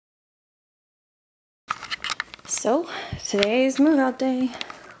So, today's move out day.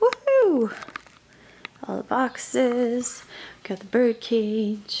 Woohoo! All the boxes, got the bird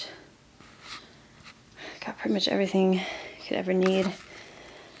cage, got pretty much everything you could ever need.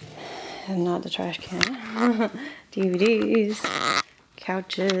 And not the trash can. DVDs,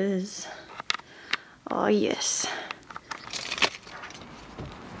 couches. Oh yes.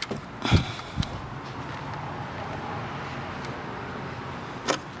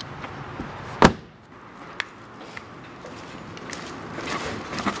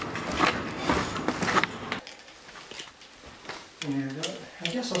 I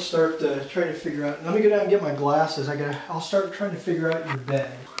guess I'll start trying to figure out. Let me go down and get my glasses. I'll start trying to figure out your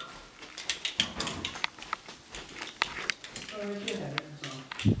bed.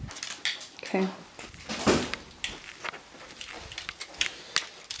 Okay.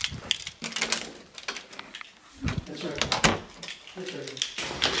 That's right. That's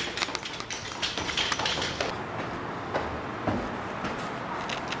right.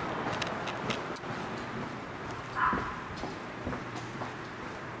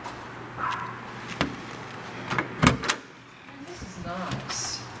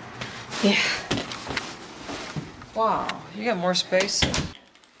 Yeah. Wow, you got more space.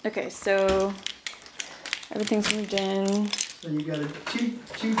 Okay, so everything's moved in. So you got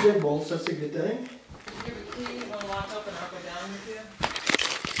two big bolts. That's a good thing. You have a key you want to lock up and I'll go down with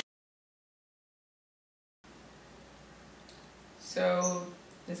you. So,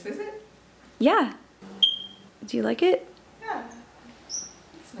 this is it? Yeah. Do you like it? Yeah.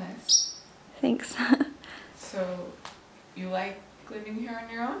 It's nice. Thanks. So, you like living here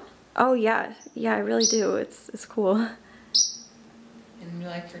on your own? Oh yeah, I really do. It's cool. And you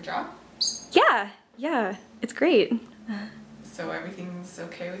like your job? Yeah, it's great. So everything's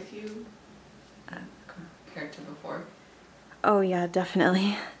okay with you compared to before? Oh yeah,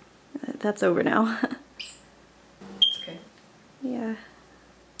 definitely. That's over now. It's good. Yeah.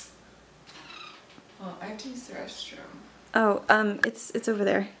 Well, I have to use the restroom. Oh, it's over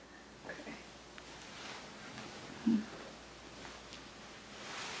there. Okay.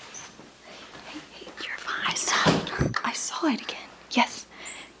 Hey, you're fine. I saw it again.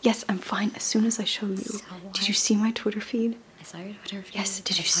 Yes, I'm fine. As soon as I show you. So Did you see my Twitter feed? I saw your Twitter feed. Yes,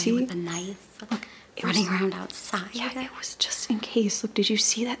 did you saw see? With the knife, Look, running around outside. Yeah, it was just in case. Look, did you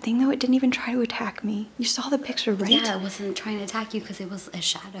see that thing though? It didn't even try to attack me. You saw the picture, right? Yeah, it wasn't trying to attack you because it was a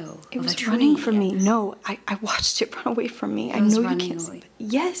shadow. It of was a tree. running from me. No, I watched it run away from me. I was know you running can't see. away.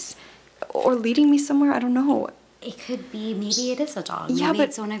 But yes, or leading me somewhere. I don't know. It could be. Maybe it is a dog. Yeah, maybe but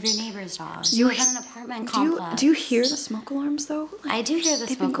it's one of your neighbor's dogs. you You live in an apartment complex. Do you hear the smoke alarms though? I do hear the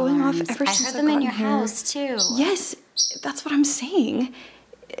They've smoke been going alarms. off ever I since heard I've them in your gotten here. house too. Yes, that's what I'm saying.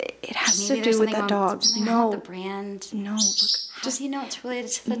 It has Maybe to there's do with something that wrong- dog. something wrong No, with the brand. no. Look, How just do you know it's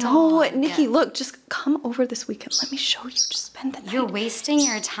related to the no, dog? Nikki. Look, just come over this weekend. Let me show you. Just spend the night. You're wasting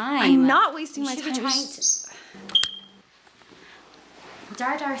your time. I'm not wasting You my should time. be trying to.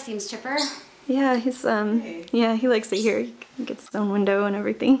 Dar seems chipper. Yeah, he's Hey. yeah, he likes it here. He gets his own window and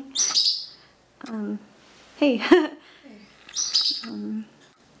everything. Hey.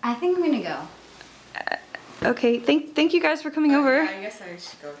 I think I'm gonna go. Okay, thank you guys for coming over. Yeah, I guess I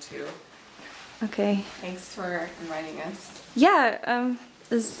should go too. Okay. Thanks for inviting us. Yeah,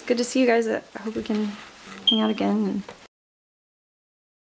 it's good to see you guys. I hope we can hang out again. And